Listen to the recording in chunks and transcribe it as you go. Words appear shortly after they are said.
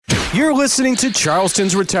You're listening to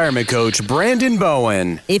Charleston's retirement coach, Brandon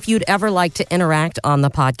Bowen. If you'd ever like to interact on the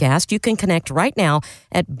podcast, you can connect right now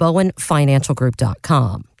at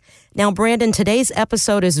bowenfinancialgroup.com. Now, Brandon, today's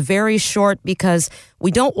episode is very short because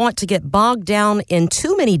we don't want to get bogged down in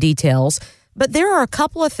too many details, but there are a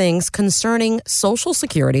couple of things concerning Social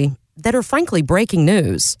Security that are frankly breaking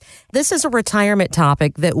news. This is a retirement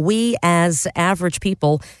topic that we as average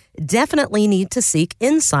people definitely need to seek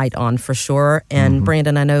insight on for sure. And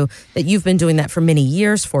Brandon, I know that you've been doing that for many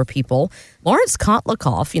years for people. Lawrence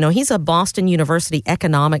Kotlikoff, he's a Boston University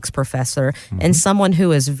economics professor and someone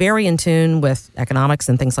who is very in tune with economics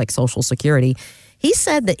and things like Social Security. He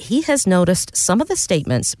said that he has noticed some of the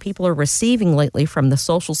statements people are receiving lately from the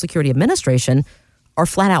Social Security Administration are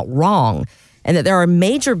flat out wrong, and that there are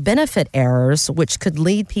major benefit errors which could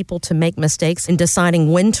lead people to make mistakes in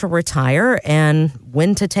deciding when to retire and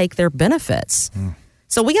when to take their benefits.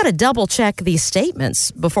 So we got to double check these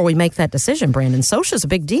statements before we make that decision, Brandon. SOCIA's a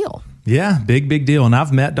big deal. Yeah, big deal. And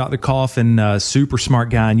I've met Dr. Koff, and super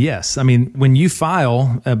smart guy. And yes, I mean, when you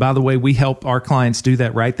file, by the way, we help our clients do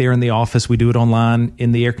that right there in the office. We do it online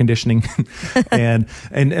in the air conditioning.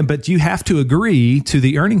 But you have to agree to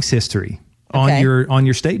the earnings history on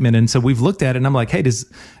your statement. And so we've looked at it and I'm like, hey,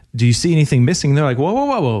 do you see anything missing? And they're like,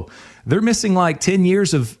 whoa. They're missing like 10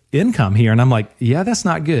 years of income here. And I'm like, yeah, that's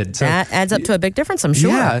not good. So that adds up to a big difference, I'm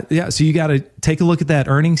sure. Yeah. So you got to take a look at that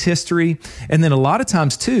earnings history. And then a lot of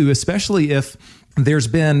times too, especially if there's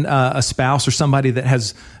been a spouse or somebody that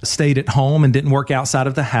has stayed at home and didn't work outside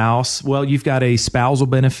of the house. Well, you've got a spousal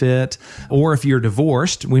benefit. Or if you're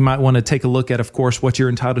divorced, we might want to take a look at, of course, what you're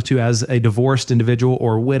entitled to as a divorced individual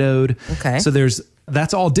or widowed. Okay. So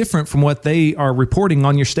that's all different from what they are reporting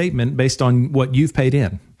on your statement based on what you've paid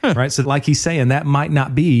in. Right. So like he's saying, that might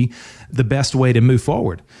not be the best way to move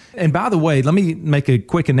forward. And by the way, let me make a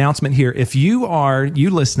quick announcement here. If you are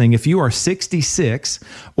 66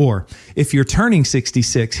 or if you're turning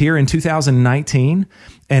 66 here in 2019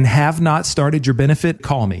 and have not started your benefit,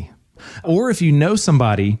 call me. Or if you know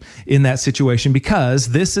somebody in that situation, because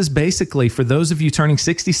this is basically for those of you turning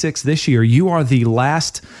 66 this year, you are the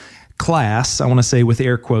last class, I want to say with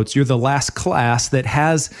air quotes, you're the last class that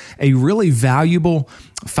has a really valuable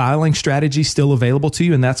filing strategy still available to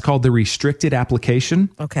you, and that's called the restricted application.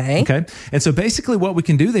 Okay. And so basically what we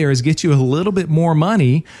can do there is get you a little bit more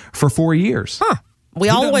money for 4 years. We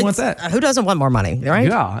always want that. Who doesn't want more money, right?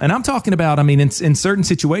 Yeah. And I'm talking about, in certain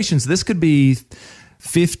situations, this could be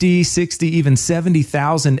 50, 60, even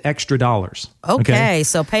 70,000 extra dollars. Okay.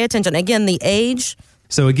 So pay attention. Again, the age.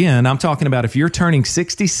 So again, I'm talking about if you're turning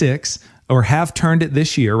 66 or have turned it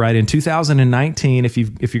this year, right, in 2019, if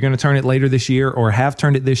you're going to turn it later this year or have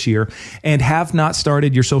turned it this year and have not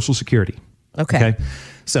started your Social Security. Okay.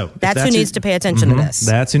 So that's who needs to pay attention to this.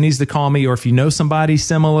 That's who needs to call me, or if you know somebody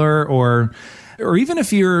similar, or even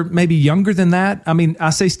if you're maybe younger than that, I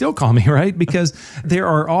say still call me, right? Because there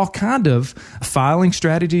are all kind of filing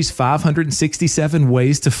strategies, 567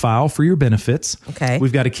 ways to file for your benefits. Okay.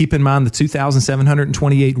 We've got to keep in mind the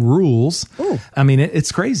 2,728 rules. Ooh.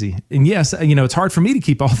 It's crazy. And yes, it's hard for me to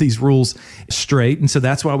keep all these rules straight. And so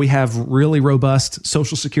that's why we have really robust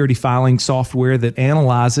Social Security filing software that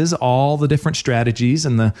analyzes all the different strategies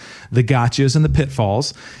and the gotchas and the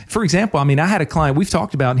pitfalls. For example, I had a client, we've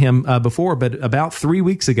talked about him before, but about 3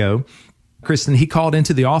 weeks ago, Kristen, he called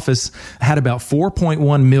into the office, had about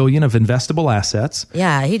 $4.1 million of investable assets.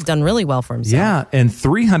 Yeah, he's done really well for himself. Yeah, and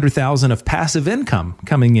 $300,000 of passive income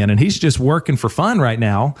coming in. And he's just working for fun right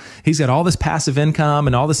now. He's got all this passive income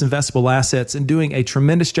and all this investable assets and doing a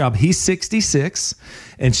tremendous job. He's 66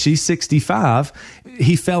 and she's 65.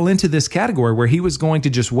 He fell into this category where he was going to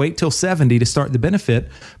just wait till 70 to start the benefit.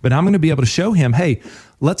 But I'm going to be able to show him, hey,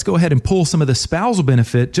 let's go ahead and pull some of the spousal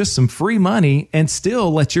benefit, just some free money, and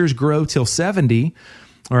still let yours grow till 70.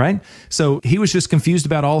 All right. So he was just confused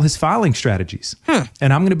about all his filing strategies.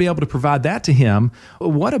 And I'm going to be able to provide that to him.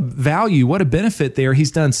 What a value, what a benefit there.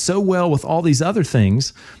 He's done so well with all these other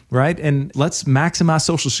things, right? And let's maximize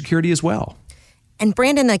Social Security as well. And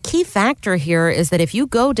Brandon, a key factor here is that if you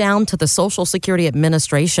go down to the Social Security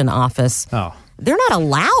Administration office, they're not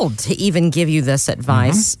allowed to even give you this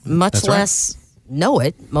advice, much less know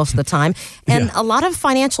it most of the time. And a lot of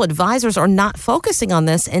financial advisors are not focusing on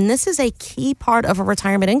this. And this is a key part of a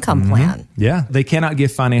retirement income plan. Yeah, they cannot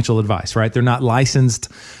give financial advice, right? They're not licensed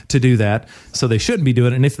to do that. So they shouldn't be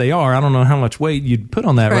doing it. And if they are, I don't know how much weight you'd put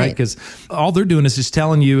on that, right? Because all they're doing is just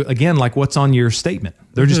telling you, again, like what's on your statement.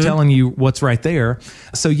 They're just telling you what's right there.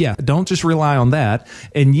 So yeah, don't just rely on that.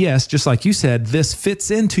 And yes, just like you said, this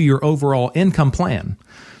fits into your overall income plan.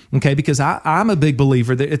 Right? Okay, because I'm a big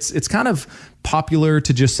believer that it's kind of popular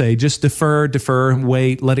to just say, just defer,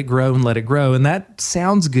 wait, let it grow and let it grow. And that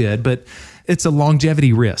sounds good, but it's a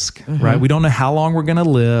longevity risk, right? We don't know how long we're going to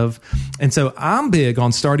live. And so I'm big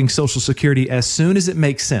on starting Social Security as soon as it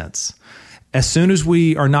makes sense. As soon as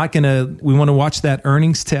we are not going to, we want to watch that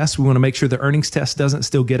earnings test. We want to make sure the earnings test doesn't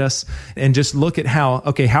still get us, and just look at how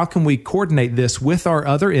can we coordinate this with our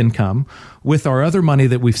other income, with our other money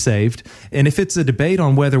that we've saved. And if it's a debate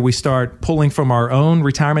on whether we start pulling from our own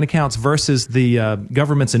retirement accounts versus the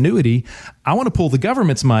government's annuity, I want to pull the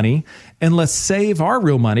government's money and let's save our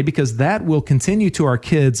real money, because that will continue to our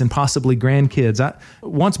kids and possibly grandkids.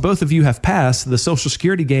 Once both of you have passed, the Social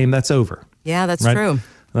Security game, that's over. Yeah, that's right? true.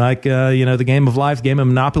 Like, the game of life, game of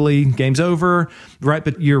Monopoly, game's over, right?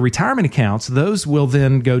 But your retirement accounts, those will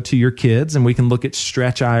then go to your kids, and we can look at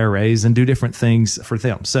stretch IRAs and do different things for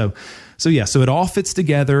them. So it all fits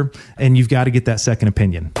together, and you've got to get that second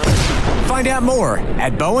opinion. Find out more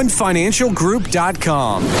at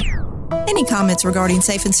BowenFinancialGroup.com. Any comments regarding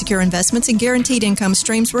safe and secure investments and guaranteed income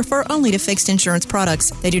streams refer only to fixed insurance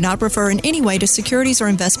products. They do not refer in any way to securities or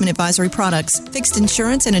investment advisory products. Fixed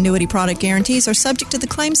insurance and annuity product guarantees are subject to the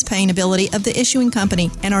claims paying ability of the issuing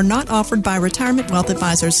company and are not offered by Retirement Wealth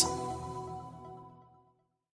Advisors.